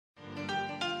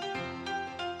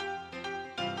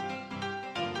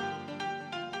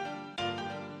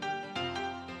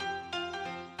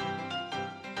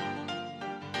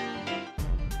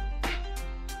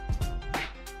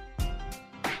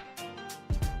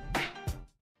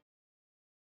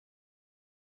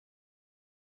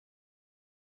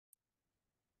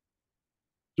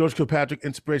George Kilpatrick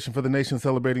Inspiration for the Nation,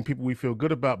 celebrating people we feel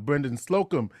good about. Brendan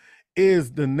Slocumb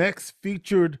is the next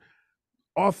featured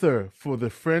author for the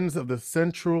Friends of the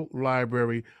Central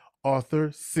Library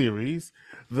author series.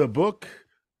 The book,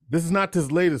 this is not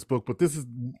his latest book, but this is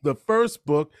the first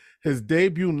book, his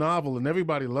debut novel, and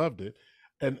everybody loved it.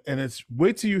 And it's,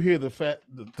 wait till you hear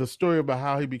the story about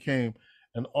how he became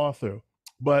an author.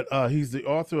 But he's the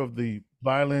author of the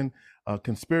Violin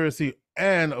Conspiracy,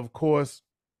 and of course,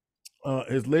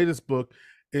 his latest book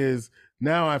is,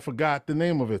 now I forgot the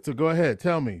name of it. So go ahead,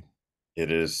 tell me.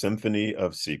 It is Symphony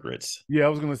of Secrets. Yeah, I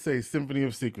was gonna say Symphony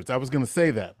of Secrets. I was gonna say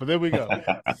that, but there we go.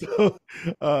 So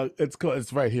it's called,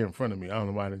 it's right here in front of me. I don't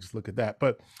know why I didn't just look at that,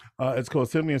 but it's called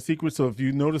Symphony of Secrets. So if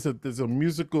you notice that there's a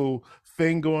musical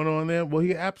thing going on there, well,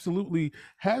 he absolutely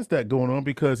has that going on,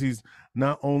 because he's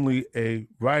not only a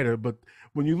writer, but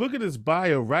when you look at his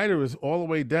bio, writer is all the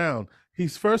way down.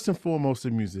 He's first and foremost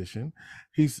a musician.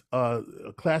 He's a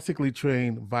classically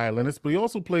trained violinist, but he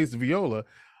also plays the viola.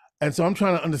 And so I'm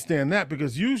trying to understand that,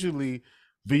 because usually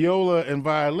viola and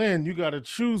violin, you got to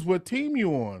choose what team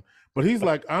you on. But he's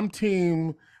like, I'm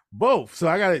team both. So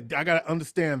I gotta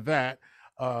understand that.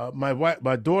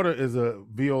 My daughter is a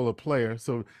viola player,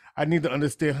 so I need to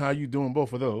understand how you doing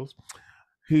both of those.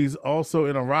 He's also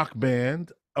in a rock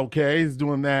band. Okay, he's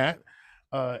doing that,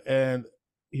 and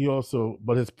he also,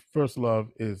 but his first love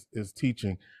is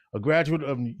teaching. A graduate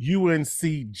of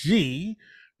UNCG,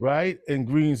 right, in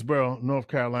Greensboro, North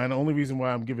Carolina. Only reason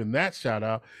why I'm giving that shout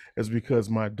out is because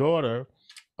my daughter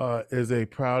is a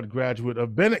proud graduate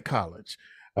of Bennett College.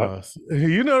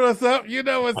 You know what's up. You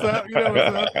know what's up. You know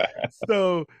what's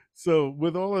up. So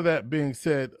with all of that being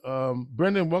said,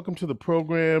 Brendan, welcome to the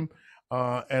program,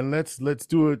 and let's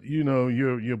do it. You know,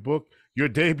 your book, your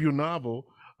debut novel,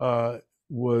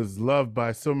 was loved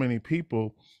by so many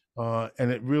people.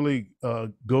 And it really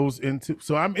goes into,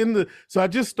 so I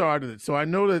just started it. So I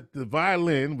know that the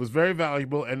violin was very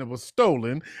valuable and it was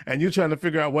stolen, and you're trying to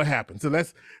figure out what happened. So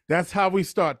that's how we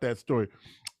start that story.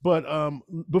 But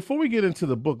before we get into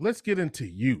the book, let's get into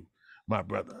you, my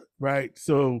brother, right?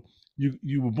 So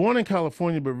you were born in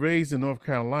California, but raised in North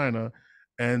Carolina,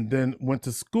 and then went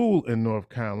to school in North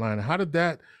Carolina. How did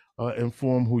that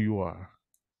inform who you are?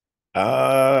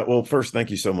 Well, first, thank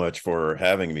you so much for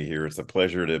having me here. It's a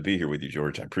pleasure to be here with you,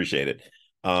 George. I appreciate it.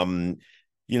 Um,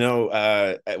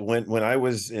 when I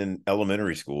was in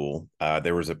elementary school,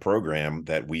 there was a program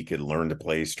that we could learn to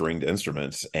play stringed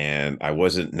instruments, and I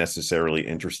wasn't necessarily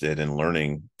interested in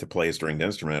learning to play a stringed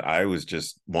instrument. I was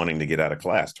just wanting to get out of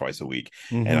class twice a week,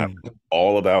 and I was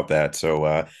all about that.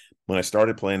 So when I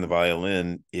started playing the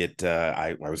violin,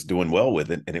 I was doing well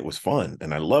with it, and it was fun,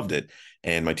 and I loved it.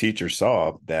 And my teacher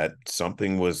saw that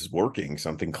something was working,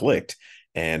 something clicked,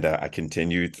 and I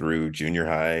continued through junior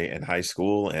high and high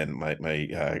school. And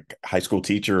my high school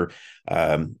teacher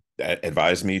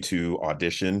advised me to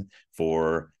audition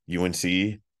for UNC,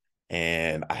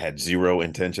 and I had zero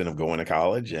intention of going to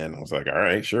college. And I was like, all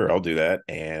right, sure, I'll do that.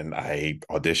 And I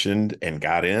auditioned and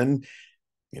got in.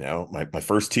 My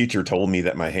first teacher told me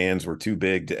that my hands were too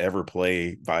big to ever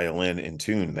play violin in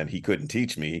tune, that he couldn't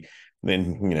teach me.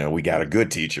 Then, we got a good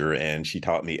teacher, and she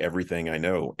taught me everything I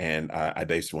know. And I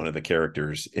based one of the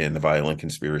characters in the Violin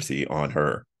Conspiracy on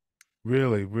her.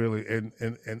 Really, really,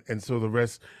 and so the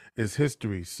rest is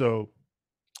history. So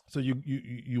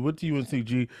you went to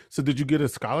UNCG. So did you get a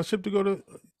scholarship to go to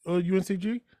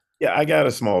UNCG? Yeah, I got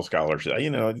a small scholarship. I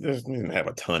didn't have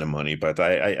a ton of money, but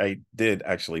I did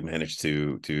actually manage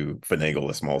to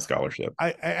finagle a small scholarship.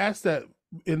 I asked that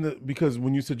because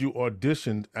when you said you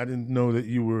auditioned, I didn't know that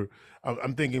you were.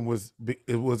 I'm thinking, was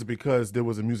it because there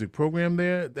was a music program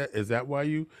there? Is that why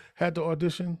you had to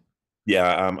audition?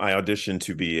 Yeah, I auditioned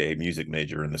to be a music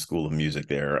major in the School of Music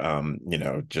there.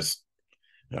 Just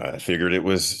figured it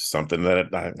was something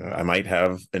that I might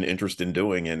have an interest in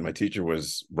doing, and my teacher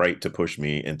was right to push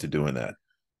me into doing that.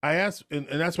 I asked, and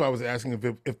that's why I was asking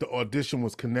if the audition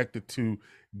was connected to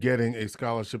getting a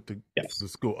scholarship to Yes, the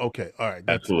school. Okay, all right,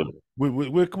 that's absolutely.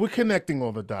 we're connecting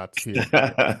all the dots here.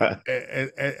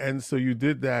 And so you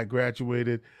did that,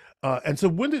 graduated, and so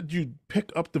when did you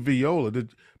pick up the viola?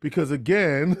 Because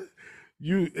again,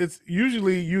 it's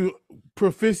usually you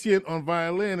proficient on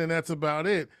violin, and that's about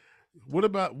it. Where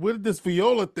did this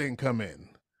viola thing come in?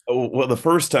 Oh, well, the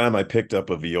first time I picked up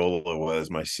a viola was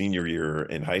my senior year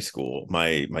in high school.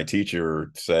 My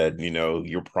teacher said,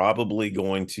 you're probably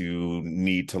going to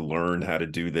need to learn how to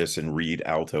do this and read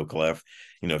alto clef,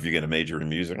 if you're going to major in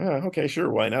music. Oh, okay,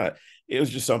 sure, why not? It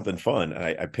was just something fun.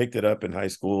 I picked it up in high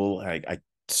school. I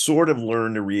sort of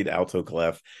learned to read alto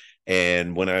clef,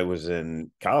 And when I was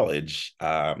in college,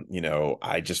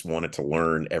 I just wanted to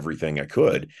learn everything I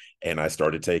could, and I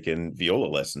started taking viola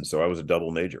lessons. So I was a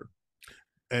double major.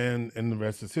 And the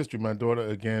rest is history. My daughter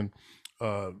again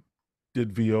uh,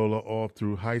 did viola all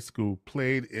through high school.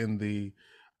 Played in the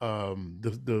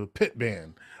pit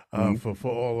band for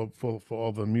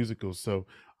all the musicals. So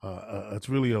it's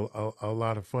really a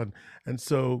lot of fun. And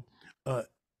so uh,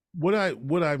 what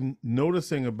I'm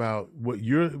noticing about what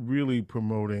you're really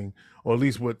promoting, or at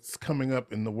least what's coming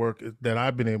up in the work that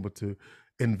I've been able to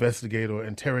investigate or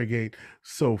interrogate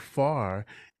so far,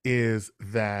 is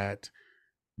that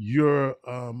you're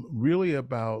really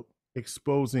about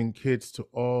exposing kids to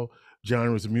all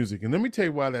genres of music. And let me tell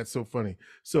you why that's so funny.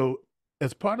 So,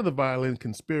 as part of the Violin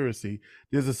conspiracy,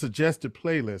 there's a suggested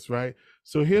playlist, right?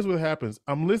 So here's what happens.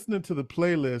 I'm listening to the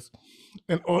playlist,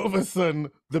 and all of a sudden,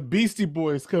 the Beastie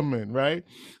Boys come in, right?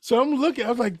 So I'm looking. I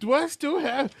was like, "Do I still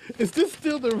have? Is this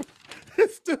still the?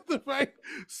 It's still the right?"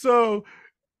 So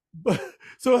but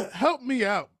so help me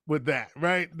out with that,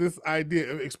 right? This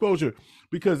idea of exposure,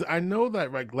 because I know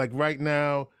that like right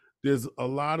now there's a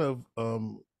lot of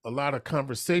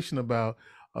conversation about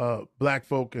black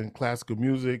folk and classical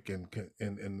music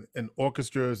and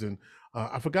orchestras, and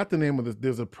I forgot the name of this.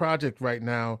 There's a project right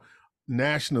now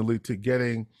nationally to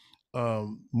getting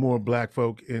more black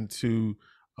folk into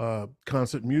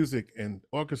concert music and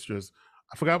orchestras.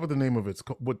 I forgot what the name of it's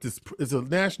called. What this is a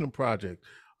national project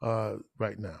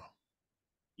right now.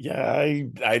 Yeah,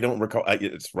 I don't recall.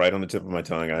 It's right on the tip of my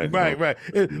tongue. I Right,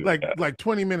 don't. right. Like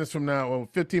 20 minutes from now or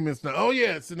 15 minutes now. Oh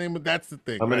yeah, it's the name of that's the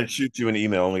thing, I'm going to right? shoot you an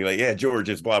email and be like, "Yeah, George,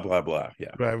 it's blah blah blah."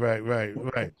 Yeah.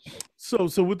 Right. So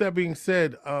with that being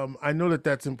said, I know that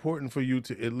that's important for you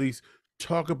to at least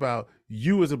talk about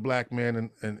you as a black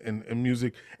man in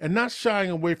music, and not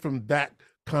shying away from that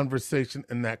conversation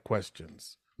and those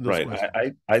Right. questions.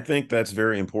 I think that's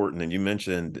very important. And you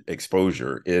mentioned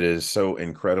exposure. It is so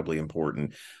incredibly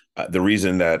important. The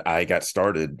reason that I got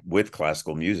started with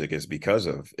classical music is because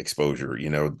of exposure.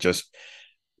 Just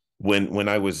when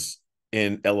I was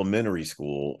in elementary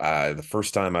school, the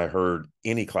first time I heard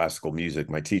any classical music,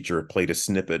 my teacher played a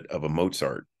snippet of a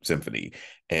Mozart symphony,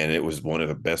 and it was one of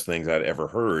the best things I'd ever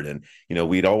heard. And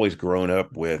we'd always grown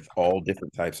up with all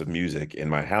different types of music in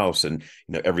my house, and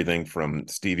everything from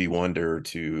Stevie Wonder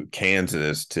to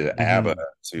Kansas to ABBA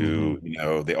Hmm. to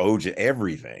Hmm. the OJ,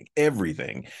 everything,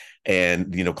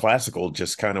 and classical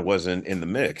just kind of wasn't in the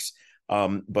mix.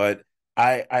 But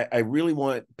I really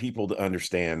want people to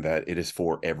understand that it is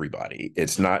for everybody.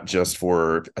 It's not just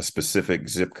for a specific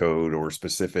zip code or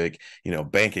specific,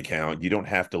 bank account. You don't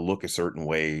have to look a certain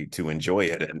way to enjoy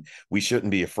it. And we shouldn't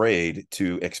be afraid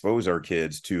to expose our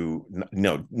kids to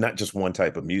no, not just one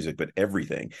type of music, but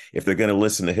everything. If they're going to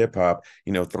listen to hip hop,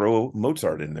 throw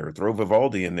Mozart in there, throw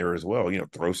Vivaldi in there as well,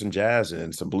 throw some jazz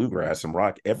in, some bluegrass, some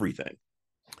rock, everything.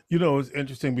 It's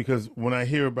interesting because when I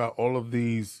hear about all of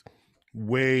these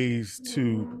ways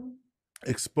to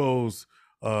expose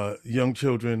young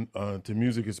children to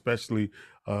music, especially,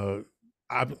 uh,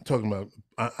 I'm talking about.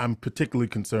 I'm particularly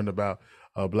concerned about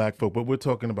black folk, but we're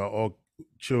talking about all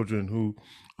children who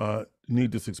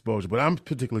need this exposure. But I'm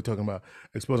particularly talking about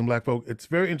exposing black folk. It's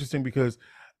very interesting because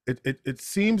it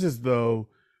seems as though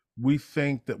we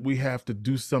think that we have to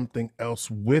do something else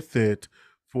with it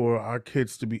for our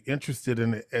kids to be interested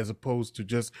in it, as opposed to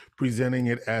just presenting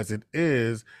it as it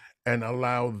is, and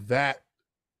allow that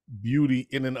beauty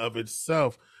in and of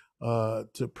itself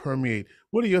to permeate.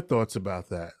 What are your thoughts about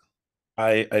that?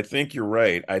 I think you're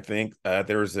right. I think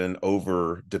there's an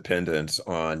over dependence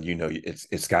on,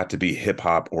 it's got to be hip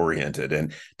hop oriented.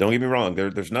 And don't get me wrong,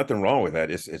 there's nothing wrong with that.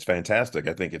 It's fantastic.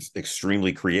 I think it's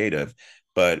extremely creative.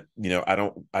 But I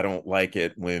don't like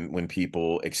it when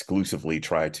people exclusively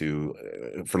try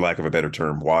to, for lack of a better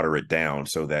term, water it down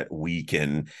so that we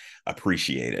can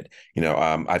appreciate it.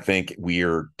 I think we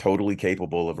are totally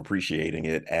capable of appreciating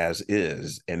it as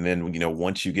is. And then,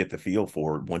 once you get the feel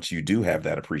for it, once you do have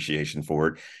that appreciation for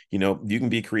it, you can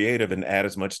be creative and add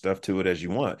as much stuff to it as you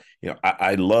want.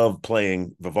 I love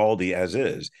playing Vivaldi as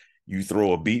is. You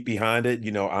throw a beat behind it,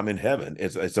 I'm in heaven.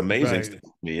 It's amazing Right. stuff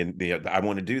to me, and I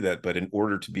want to do that. But in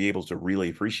order to be able to really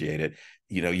appreciate it,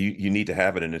 you need to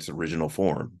have it in its original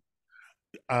form.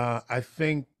 I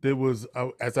think there was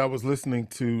as I was listening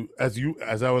to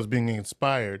as I was being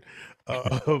inspired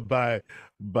by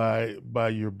by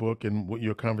your book and what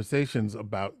your conversations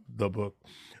about the book.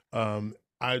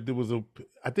 There was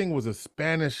I think it was a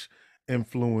Spanish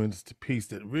influenced piece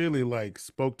that really like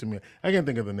spoke to me. I can't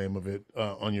think of the name of it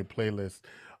on your playlist,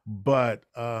 but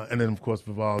and then of course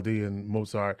Vivaldi and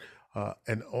Mozart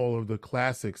and all of the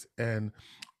classics, and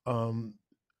um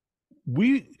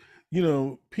we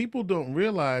people don't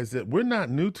realize that we're not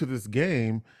new to this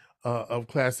game of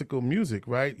classical music,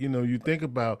 right? You think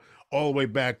about all the way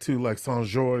back to like Saint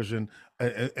George and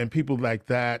people like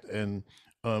that, and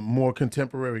more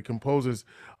contemporary composers.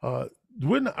 Uh,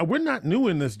 we're not new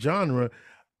in this genre.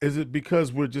 Is it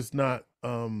because we're just not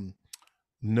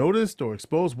noticed or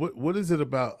exposed? What is it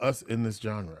about us in this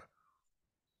genre?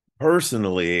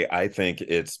 Personally, I think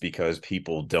it's because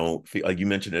people don't feel like you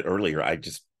mentioned it earlier.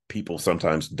 People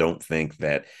sometimes don't think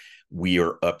that we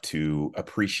are up to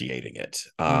appreciating it.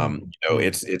 Mm,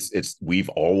 mm. We've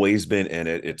always been in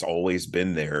it. It's always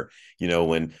been there.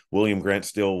 When William Grant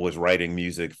Still was writing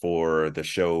music for the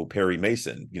show Perry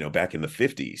Mason, back in the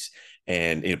 50s,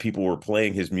 and people were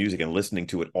playing his music and listening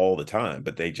to it all the time,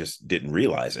 but they just didn't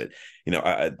realize it.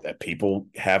 People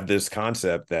have this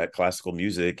concept that classical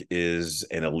music is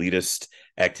an elitist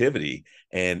activity,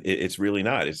 and it's really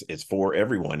not. It's for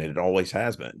everyone, and it always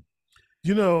has been.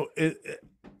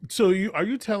 So are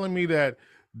you telling me that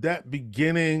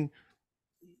beginning,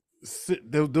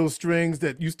 those strings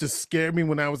that used to scare me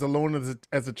when I was alone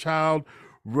as a child,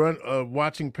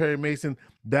 watching Perry Mason,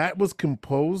 that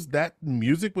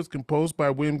music was composed by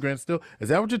William Grant Still? Is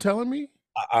that what you're telling me?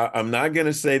 I'm not going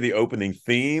to say the opening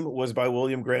theme was by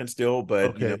William Grant Still,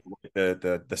 but Okay.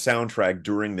 the soundtrack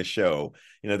during the show,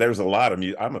 there's a lot of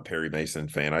music. I'm a Perry Mason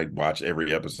fan. I watch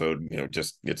every episode.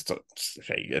 Just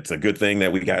it's a good thing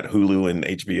that we got Hulu and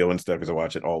HBO and stuff because I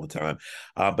watch it all the time.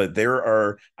 But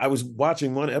I was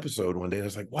watching one episode one day and I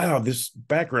was like, wow, this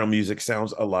background music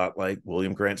sounds a lot like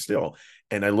William Grant Still.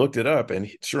 And I looked it up, and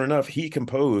sure enough, he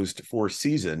composed for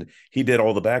Season. He did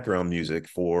all the background music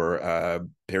for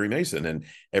Perry Mason, and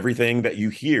everything that you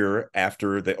hear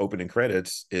after the opening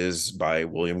credits is by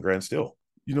William Grant Still.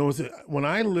 When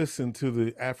I listen to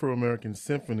the Afro American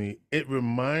Symphony, it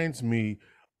reminds me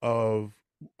of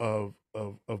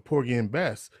Porgy and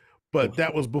Bess, but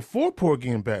that was before Porgy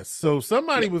and Bess. So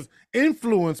somebody was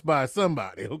influenced by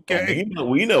somebody. Oh, Okay.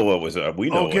 we know what was up. We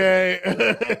know what.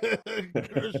 Okay.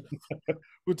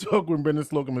 We're talking with Brendan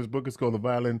Slocumb. His book is called The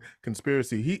Violin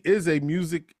Conspiracy. He's a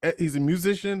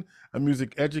musician, a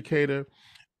music educator.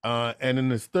 And in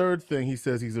his third thing, he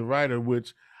says he's a writer,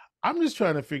 which I'm just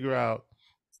trying to figure out.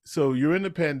 So you're in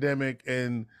the pandemic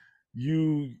and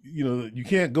you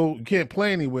can't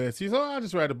play anywhere. So you say, oh, I'll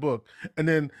just write a book. And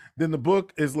then the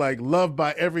book is like loved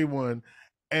by everyone.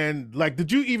 And like,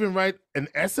 did you even write an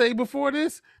essay before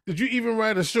this? Did you even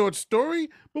write a short story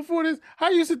before this? How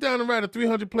you sit down and write a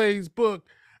 300 plays book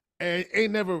and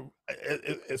ain't never,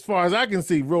 as far as I can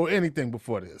see, wrote anything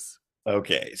before this?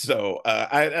 Okay, so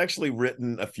I had actually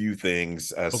written a few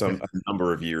things Okay. a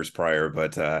number of years prior,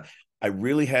 but I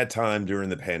really had time during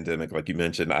the pandemic. Like you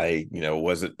mentioned, I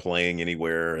wasn't playing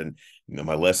anywhere, and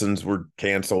my lessons were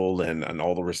canceled, and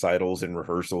all the recitals and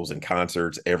rehearsals and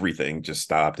concerts, everything just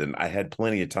stopped, and I had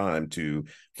plenty of time to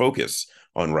focus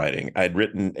on writing. I'd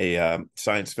written a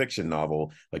science fiction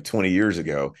novel like 20 years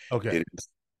ago. Okay. It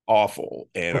awful,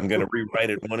 and I'm going to rewrite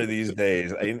it one of these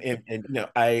days.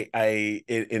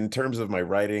 In terms of my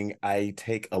writing, I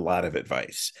take a lot of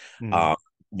advice. Mm-hmm. um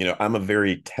I'm a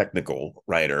very technical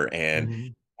writer,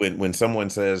 and Mm-hmm. when someone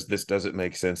says this doesn't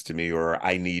make sense to me or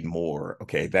I need more,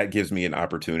 okay, that gives me an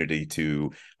opportunity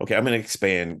to, okay, I'm going to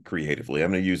expand creatively.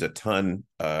 I'm going to use a ton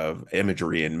of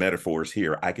imagery and metaphors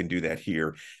here. I can do that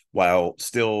here while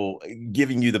still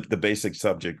giving you the basic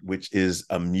subject, which is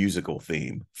a musical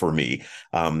theme for me.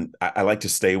 I like to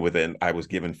stay within, I was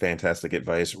given fantastic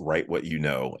advice, write what you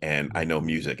know, and I know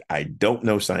music. I don't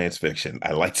know science fiction.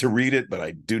 I like to read it, but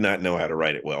I do not know how to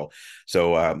write it well.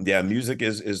 So yeah, music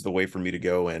is the way for me to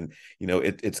go, and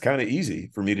it's kind of easy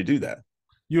for me to do that.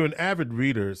 You're an avid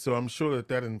reader, so I'm sure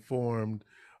that informed.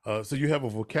 So you have a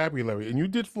vocabulary, and you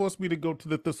did force me to go to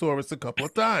the thesaurus a couple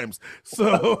of times.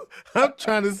 So I'm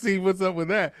trying to see what's up with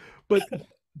that. But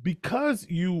because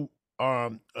you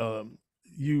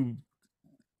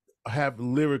have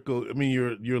lyrical, I mean,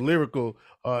 you're lyrical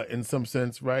in some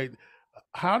sense, right?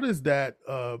 How does that,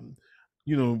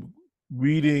 you know,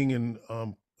 reading and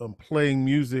playing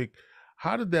music,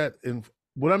 how did that?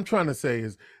 What I'm trying to say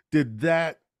is, did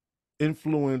that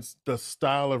influence the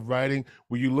style of writing?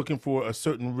 Were you looking for a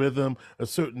certain rhythm, a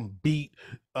certain beat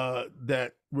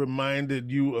that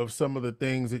reminded you of some of the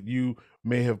things that you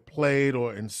may have played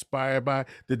or inspired by?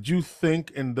 Did you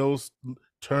think in those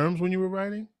terms when you were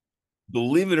writing?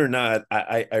 Believe it or not,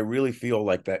 I really feel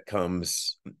like that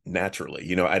comes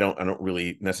naturally. I don't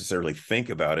really necessarily think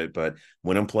about it, but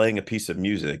when I'm playing a piece of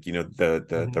music,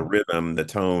 the Mhm. rhythm, the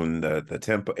tone, the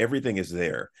tempo, everything is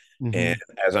there. And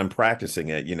Hmm. as I'm practicing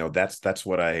it, that's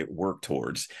what I work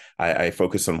towards. I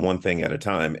focus on one thing at a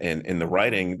time. And in the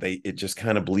writing, it just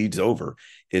kind of bleeds over.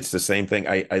 It's the same thing.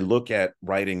 I look at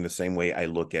writing the same way I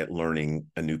look at learning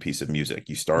a new piece of music.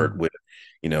 You start with,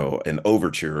 an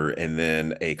overture, and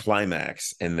then a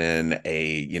climax, and then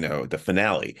the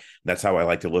finale. That's how I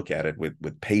like to look at it,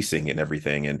 with pacing and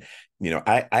everything. And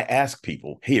I ask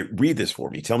people, "Here, read this for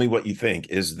me. Tell me what you think.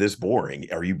 Is this boring?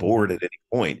 Are you bored Hmm. at any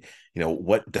point?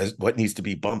 What needs to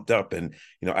be bumped up?" And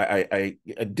I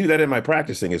do that in my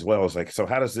practicing as well. It's like, so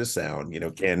how does this sound?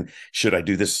 Should I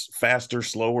do this faster,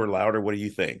 slower, louder? What do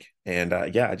you think? And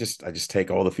yeah, I just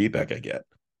take all the feedback I get.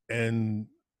 and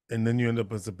and then you end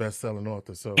up as a best-selling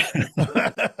author. So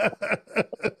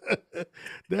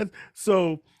that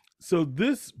so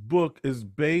this book is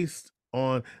based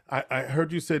on, I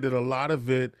heard you say that a lot of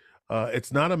it,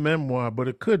 it's not a memoir, but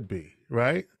it could be,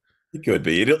 right? It could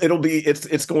be.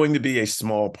 It's going to be a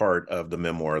small part of the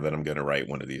memoir that I'm going to write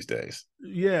one of these days.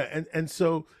 Yeah, and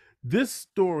so this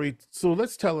story, so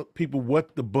let's tell people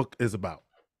what the book is about.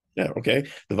 Yeah, okay.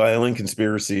 The Violin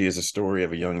Conspiracy is a story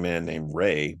of a young man named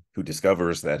Ray who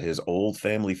discovers that his old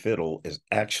family fiddle is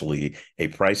actually a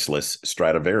priceless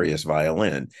Stradivarius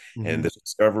violin. And Hmm. this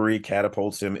discovery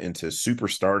catapults him into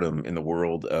superstardom in the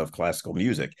world of classical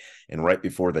music. And right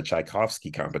before the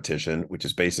Tchaikovsky competition, which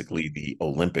is basically the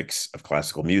Olympics of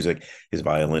classical music, his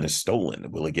violin is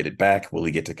stolen. Will he get it back? Will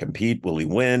he get to compete? Will he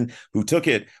win? Who took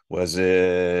it? Was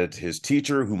it his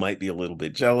teacher, who might be a little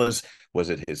bit jealous? Was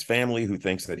it his family, who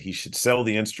thinks that he should sell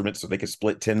the instrument so they could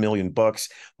split 10 million bucks?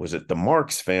 Was it the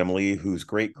Marx family, whose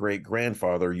great great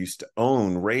grandfather used to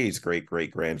own Ray's great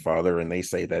great grandfather, and they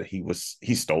say that he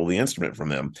stole the instrument from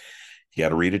them? You got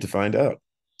to read it to find out.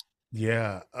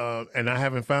 Yeah, and I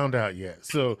haven't found out yet.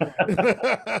 So,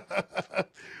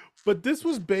 but this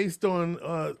was based on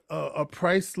a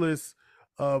priceless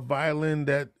violin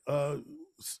that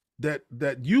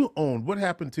you owned. What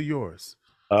happened to yours?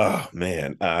 Oh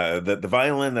man, the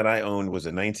violin that I owned was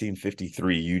a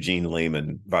 1953 Eugene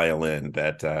Lehman violin.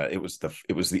 That it was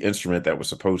the instrument that was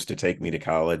supposed to take me to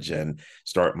college and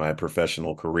start my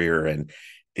professional career, and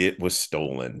it was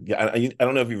stolen. Yeah, I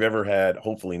don't know if you've ever had.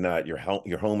 Hopefully not. Your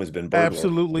home has been burglarized.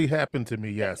 Absolutely happened to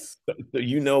me. Yes. So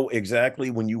you know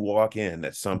exactly when you walk in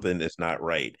that something is not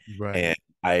right. Right. And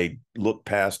I looked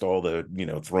past all the,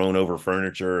 thrown over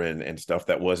furniture and stuff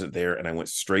that wasn't there. And I went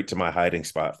straight to my hiding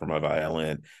spot for my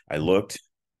violin. I looked,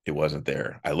 it wasn't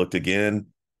there. I looked again,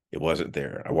 it wasn't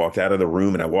there. I walked out of the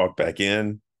room and I walked back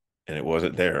in, and it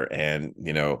wasn't there. And,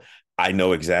 I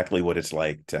know exactly what it's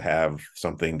like to have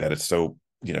something that is so,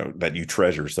 that you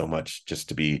treasure so much, just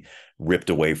to be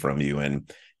ripped away from you.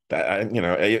 And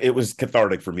it was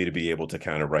cathartic for me to be able to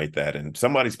kind of write that. And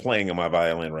somebody's playing on my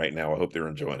violin right now. I hope they're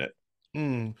enjoying it.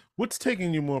 What's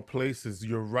taking you more places,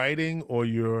 your writing or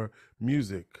your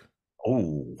music?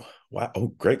 Oh, wow. Oh,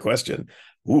 great question.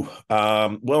 Ooh,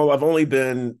 well, I've only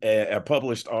been a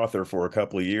published author for a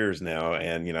couple of years now,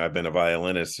 and I've been a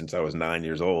violinist since I was 9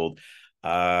 years old.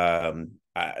 I'm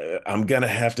gonna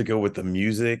have to go with the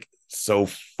music so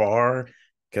far,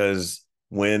 because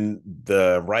when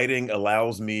the writing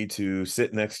allows me to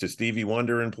sit next to Stevie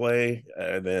Wonder and play,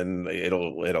 then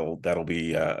that'll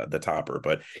be the topper.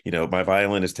 But my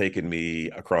violin has taken me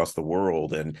across the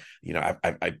world, and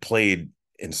I played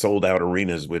in sold out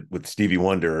arenas with Stevie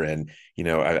Wonder, and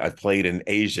I've played in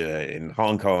Asia, in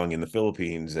Hong Kong, in the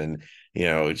Philippines, and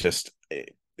it's just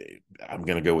I'm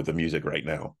gonna go with the music right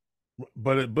now.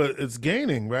 But it's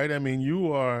gaining, right? I mean,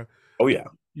 you are Oh yeah.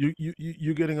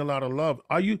 you're getting a lot of love.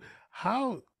 Are you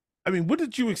how I mean, what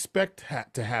did you expect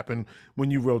to happen when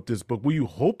you wrote this book? Were you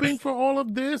hoping for all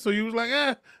of this, or you was like,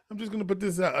 I'm just gonna put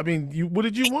this out? I mean, what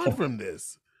did you want from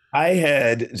this? I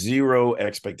had zero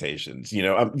expectations. You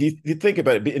think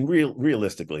about it, and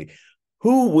realistically,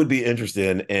 who would be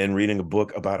interested in reading a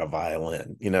book about a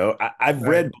violin? I've Right.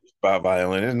 read books about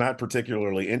violin. It's not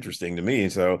particularly interesting to me.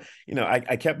 So,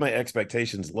 I kept my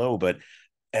expectations low. But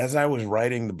as I was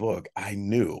writing the book, I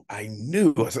knew, I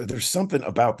said, there's something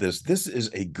about this. This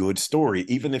is a good story,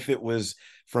 even if it was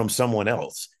from someone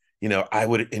else. I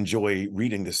would enjoy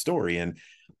reading the story. And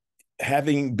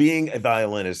being a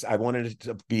violinist, I wanted it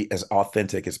to be as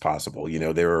authentic as possible.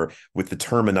 There are, with the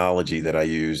terminology that I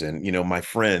use, and my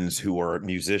friends who are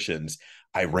musicians,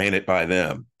 I ran it by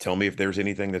them. Tell me if there's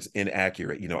anything that's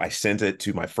inaccurate. I sent it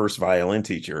to my first violin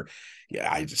teacher.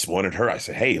 Yeah, I just wanted her. I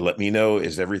said, "Hey, let me know,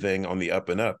 is everything on the up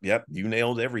and up?" Yep, you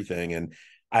nailed everything. And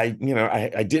I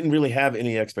didn't really have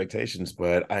any expectations,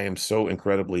 but I am so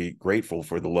incredibly grateful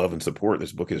for the love and support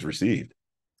this book has received.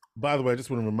 By the way, I just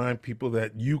want to remind people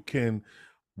that you can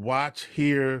watch,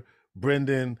 hear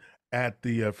Brendan at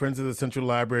the Friends of the Central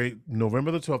Library,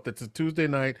 November the 12th. It's a Tuesday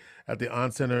night at the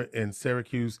On Center in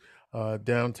Syracuse,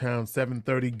 downtown,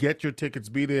 7:30. Get your tickets.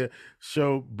 Be there.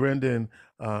 Show Brendan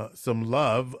some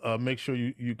love. Make sure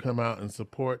you come out and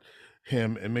support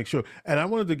him, and make sure. And I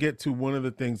wanted to get to one of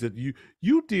the things that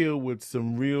you deal with,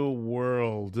 some real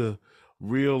world,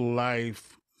 real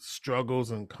life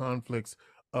struggles and conflicts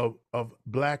of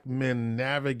Black men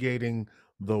navigating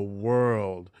the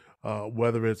world,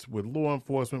 whether it's with law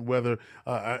enforcement, whether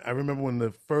I remember when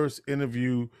the first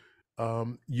interview,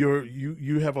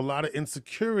 you have a lot of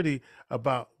insecurity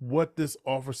about what this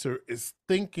officer is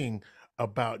thinking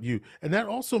about you, and that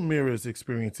also mirrors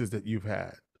experiences that you've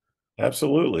had.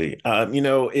 Absolutely.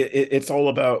 It's all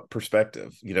about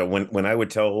perspective. When I would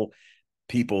tell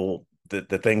people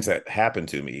the things that happened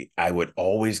to me, I would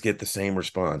always get the same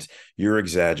response. You're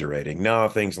exaggerating. No,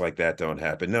 things like that don't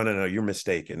happen. No, no, no, you're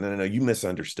mistaken. No, no, no, you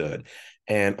misunderstood.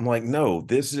 And I'm like, no,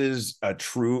 this is a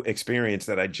true experience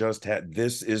that I just had.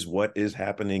 This is what is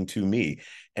happening to me.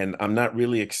 And I'm not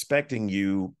really expecting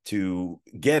you to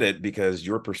get it because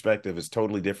your perspective is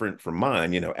totally different from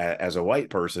mine. As a white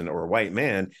person or a white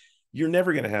man, you're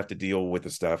never going to have to deal with the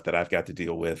stuff that I've got to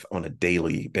deal with on a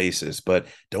daily basis. But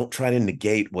don't try to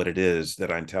negate what it is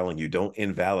that I'm telling you. Don't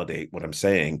invalidate what I'm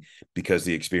saying because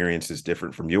the experience is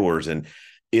different from yours. And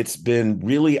it's been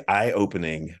really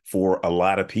eye-opening for a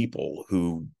lot of people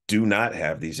who do not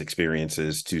have these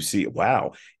experiences to see,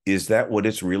 wow, is that what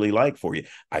it's really like for you?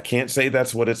 I can't say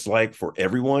that's what it's like for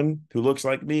everyone who looks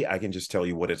like me. I can just tell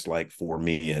you what it's like for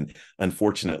me. And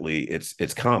unfortunately,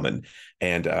 it's common.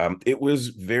 And it was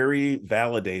very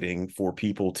validating for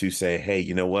people to say, hey,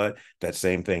 you know what? That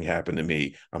same thing happened to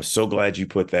me. I'm so glad you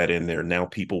put that in there. Now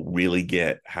people really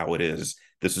get how it is.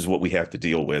 This is what we have to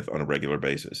deal with on a regular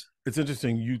basis. It's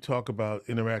interesting. You talk about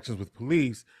interactions with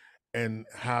police and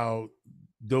how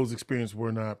those experiences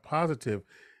were not positive,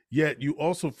 yet you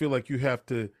also feel like you have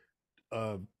to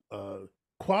uh, uh,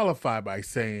 qualify by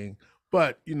saying,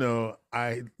 but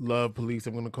I love police.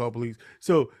 I'm going to call police.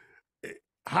 So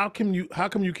how come you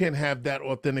can't have that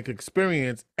authentic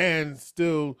experience and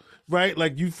still, right?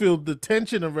 Like, you feel the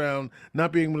tension around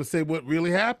not being able to say what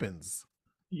really happens.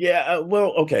 Yeah,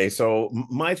 well, okay. So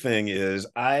my thing is,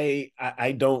 I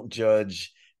don't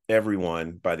judge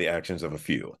everyone by the actions of a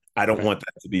few. I don't Right. want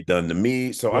that to be done to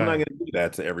me, so I'm not Right. going to do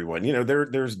that to everyone.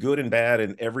 There's good and bad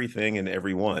in everything and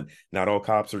everyone. Not all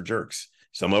cops are jerks.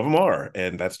 Some of them are,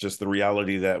 and that's just the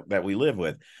reality that we live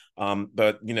with.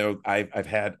 But I've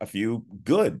had a few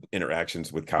good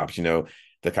interactions with cops.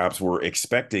 The cops were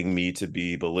expecting me to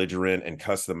be belligerent and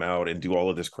cuss them out and do all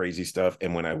of this crazy stuff,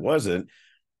 and when I wasn't,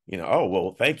 oh,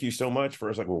 well, thank you so much for.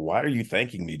 It's like, well, why are you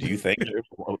thanking me? Do you think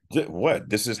what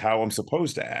this is how I'm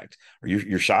supposed to act? Are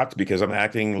you're shocked because I'm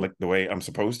acting like the way I'm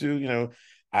supposed to?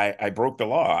 I broke the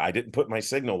law. I didn't put my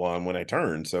signal on when I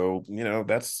turned. So,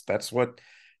 that's what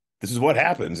this is what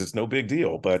happens. It's no big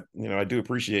deal. But I do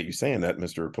appreciate you saying that,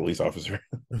 Mr. Police Officer.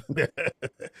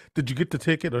 Did you get the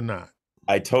ticket or not?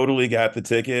 I totally got the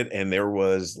ticket, and there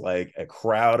was like a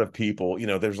crowd of people.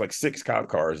 There's like 6 cop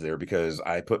cars there because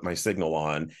I put my signal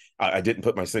on. I didn't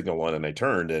put my signal on, and I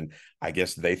turned, and I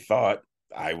guess they thought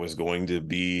I was going to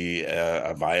be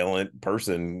a violent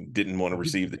person, didn't want to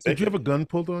receive the Did you ticket. have a gun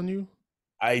pulled on you?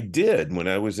 I did when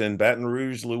I was in Baton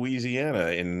Rouge, Louisiana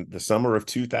in the summer of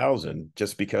 2000,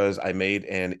 just because I made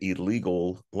an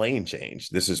illegal lane change.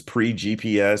 This is pre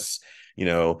GPS,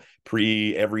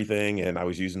 pre everything. And I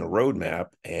was using a road map,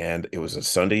 and it was a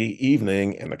Sunday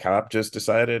evening, and the cop just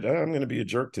decided, oh, I'm going to be a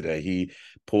jerk today. He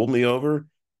pulled me over,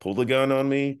 pulled a gun on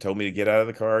me, told me to get out of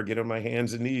the car, get on my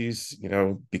hands and knees,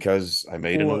 because I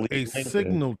made an For illegal a lane change.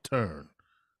 signal turn?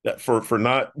 For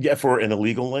not, yeah, for an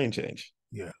illegal lane change.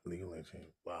 Yeah, legal entry.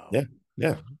 Wow. Yeah.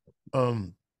 Yeah.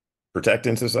 Um,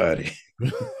 Protecting society.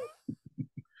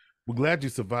 we're glad you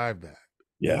survived that.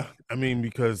 Yeah. I mean,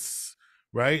 because,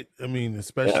 right? I mean, Yeah.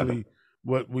 especially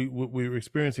what we were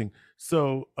experiencing.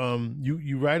 So,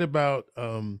 you write about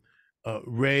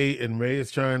Ray, and Ray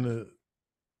is trying to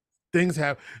things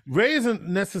have. Ray isn't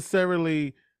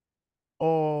necessarily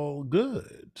all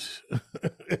good.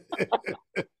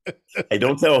 Hey,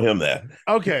 don't tell him that.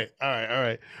 Okay, all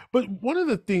right. But one of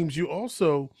the themes you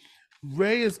also,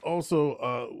 Ray is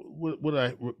also, what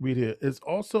I read here, is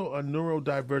also a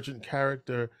neurodivergent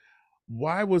character.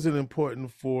 Why was it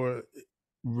important for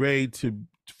Ray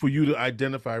for you to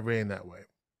identify Ray in that way?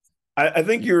 I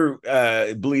think you're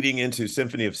bleeding into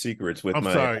Symphony of Secrets with I'm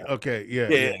my sorry. Okay, yeah,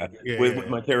 yeah, yeah, yeah, with yeah.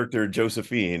 my character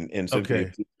Josephine in Symphony of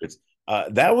Okay, Secrets.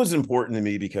 That was important to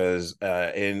me because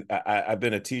I've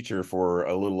been a teacher for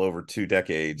a little over 2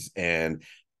 decades, and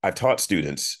I've taught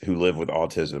students who live with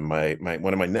autism. My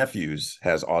one of my nephews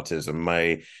has autism.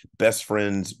 My best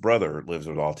friend's brother lives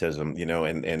with autism, you know,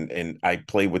 and I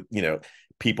play with, you know,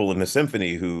 people in the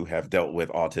symphony who have dealt with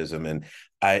autism. And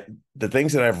I the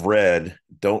things that I've read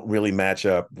don't really match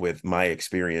up with my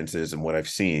experiences and what I've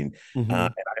seen.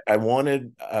 Mm-hmm. I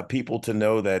wanted people to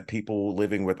know that people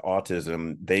living with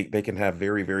autism, they can have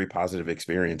very, very positive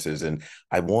experiences. And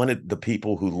I wanted the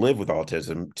people who live with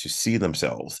autism to see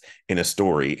themselves in a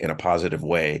story in a positive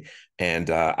way. And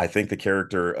I think the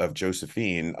character of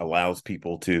Josephine allows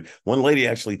people to. One lady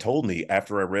actually told me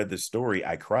after I read this story,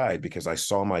 I cried because I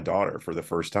saw my daughter for the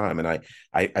first time. And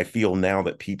I feel now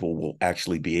that people will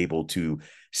actually be able to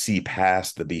see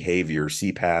past the behavior,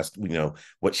 see past, you know,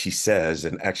 what she says,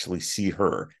 and actually see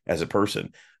her as a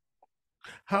person.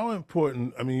 How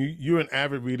important, I mean, you're an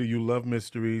avid reader, you love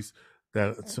mysteries,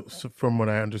 from what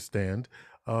I understand.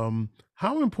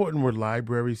 How important were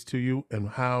libraries to you, and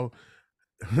how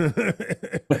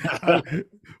how-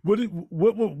 what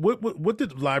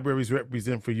did libraries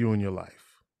represent for you in your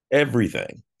life?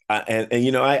 Everything. And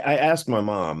you know, I asked my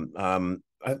mom,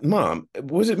 Mom,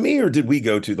 was it me or did we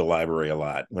go to the library a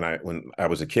lot when I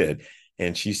was a kid?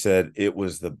 And she said it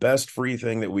was the best free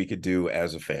thing that we could do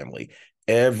as a family.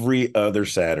 Every other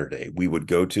Saturday, we would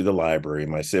go to the library,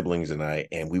 my siblings and I,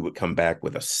 and we would come back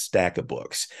with a stack of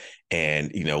books.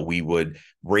 And, you know, we would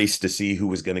race to see who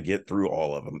was going to get through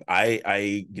all of them.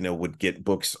 You know, would get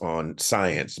books on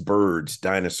science, birds,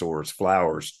 dinosaurs,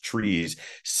 flowers, trees,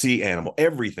 sea animal,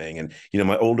 everything. And, you know,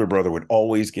 my older brother would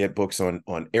always get books on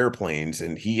airplanes,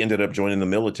 and he ended up joining the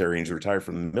military, and he's retired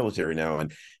from the military now.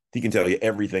 And he can tell you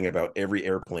everything about every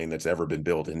airplane that's ever been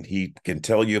built. And he can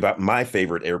tell you about my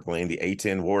favorite airplane, the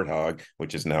A-10 Warthog,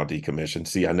 which is now decommissioned.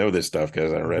 See, I know this stuff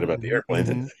because I read about the Mm-hmm, airplanes.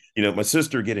 And, mm-hmm. you know, my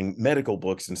sister getting medical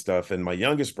books and stuff. And my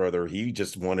youngest brother, he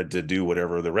just wanted to do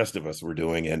whatever the rest of us were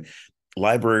doing. And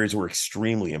libraries were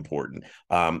extremely important.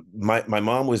 My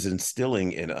mom was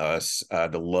instilling in us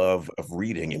the love of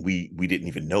reading, and we didn't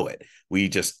even know it. We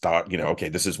just thought, you know, okay,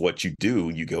 this is what you do.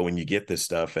 You go and you get this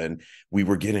stuff, and we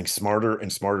were getting smarter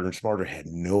and smarter and smarter. Had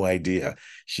no idea.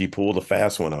 She pulled a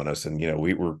fast one on us, and you know,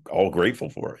 we were all grateful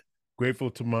for it.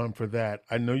 Grateful to mom for that.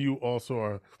 I know you also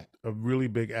are a really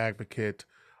big advocate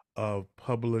of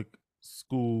public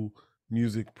school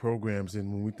music programs.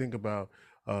 And when we think about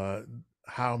uh,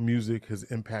 how music has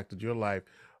impacted your life,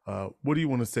 what do you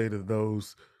want to say to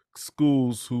those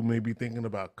schools who may be thinking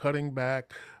about cutting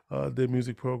back their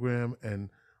music program, and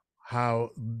how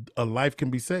a life can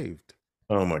be saved?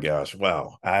 Oh my gosh.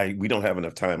 Wow. We don't have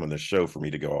enough time on this show for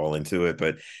me to go all into it,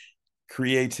 but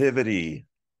creativity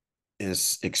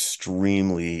is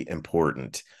extremely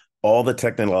important. All the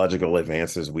technological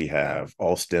advances we have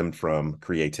all stemmed from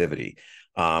creativity.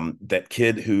 That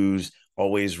kid who's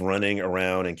always running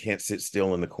around and can't sit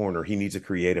still in the corner, he needs a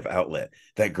creative outlet.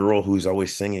 That girl who's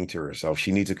always singing to herself,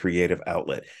 she needs a creative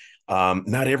outlet.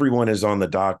 Not everyone is on the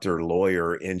doctor,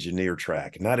 lawyer, engineer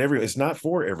track. It's not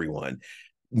for everyone.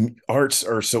 Arts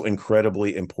are so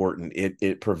incredibly important.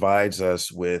 It provides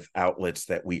us with outlets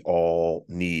that we all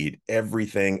need.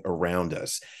 Everything around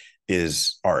us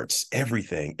is arts.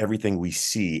 Everything we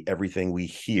see, everything we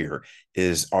hear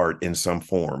is art in some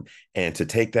form. And to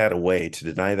take that away, to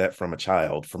deny that from a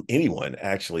child, from anyone,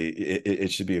 actually,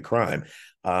 it should be a crime.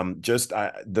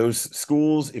 Those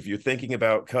schools, if you're thinking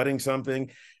about cutting something,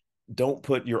 don't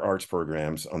put your arts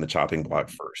programs on the chopping block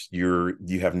first. You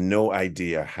have no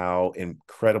idea how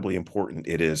incredibly important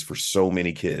it is for so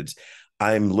many kids.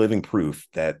 I'm living proof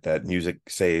that music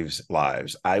saves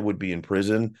lives. I would be in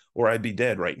prison or I'd be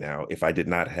dead right now if I did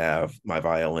not have my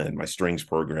violin, my strings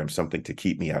program, something to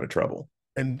keep me out of trouble.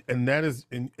 And that is,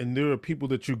 and there are people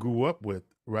that you grew up with,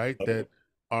 right, that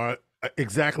are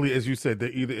exactly as you said,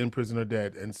 they're either in prison or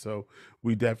dead. And so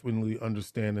we definitely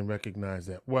understand and recognize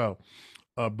that. Well,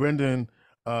 Brendan,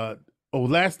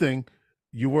 last thing,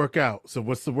 you work out. So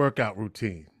what's the workout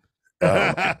routine?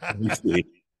 Let me see.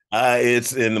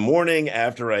 It's in the morning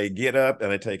after I get up and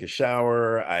I take a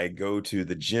shower. I go to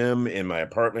the gym in my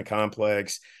apartment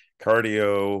complex,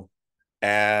 cardio,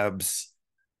 abs,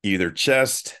 either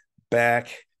chest,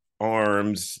 back,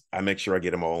 arms. I make sure I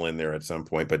get them all in there at some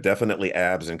point, but definitely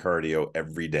abs and cardio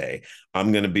every day.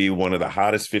 I'm going to be one of the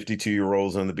hottest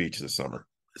 52-year-olds on the beach this summer.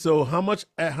 So how much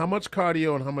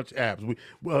cardio and how much abs?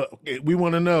 We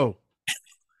want to know.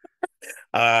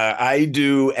 I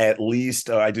do at least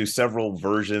I do several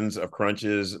versions of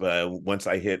crunches. Once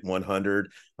I hit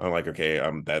 100, I'm like, okay,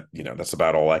 that's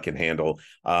about all I can handle.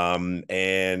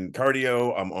 And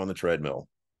cardio, I'm on the treadmill.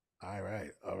 All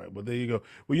right. All right. Well, there you go.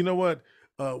 Well, you know what?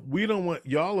 we don't want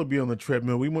y'all to be on the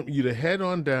treadmill. We want you to head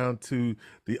on down to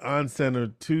the On Center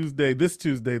this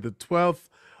Tuesday, the 12th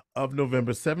of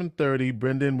November, 7:30.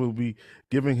 Brendan will be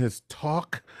giving his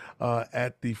talk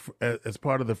as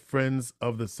part of the Friends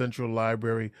of the Central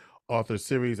Library Author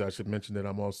Series. I should mention that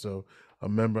I'm also a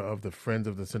member of the Friends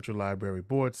of the Central Library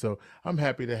Board, so I'm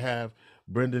happy to have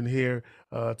Brendan here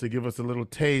to give us a little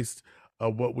taste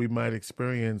of what we might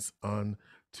experience on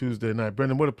Tuesday night.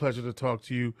 Brendan, what a pleasure to talk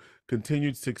to you.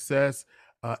 Continued success.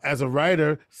 As a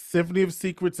writer, Symphony of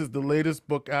Secrets is the latest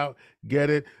book out. Get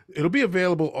it. It'll be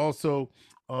available also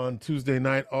on Tuesday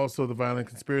night. Also, The Violin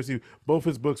Conspiracy. Both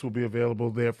his books will be available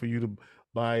there for you to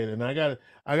buy it. And I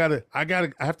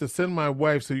have to send my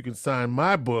wife so you can sign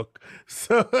my book.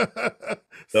 So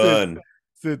Done.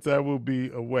 since I will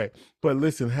be away. But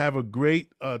listen, have a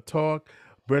great talk.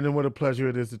 Brendan, what a pleasure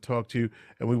it is to talk to you,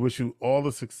 and we wish you all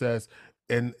the success.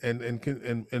 And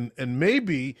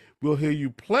maybe we'll hear you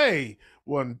play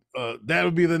one.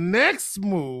 That'll be the next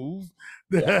move.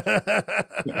 Yeah,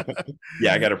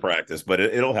 I got to practice, but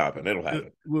it'll happen. It'll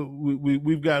happen.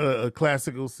 We've got a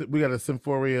classical. We got a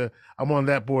Symphoria. I'm on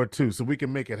that board too, so we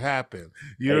can make it happen.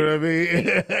 You know what I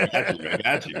mean? I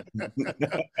got you.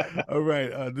 All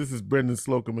right. This is Brendan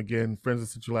Slocumb again, Friends of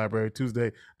Central Library,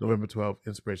 Tuesday, November 12th,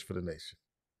 Inspiration for the Nation.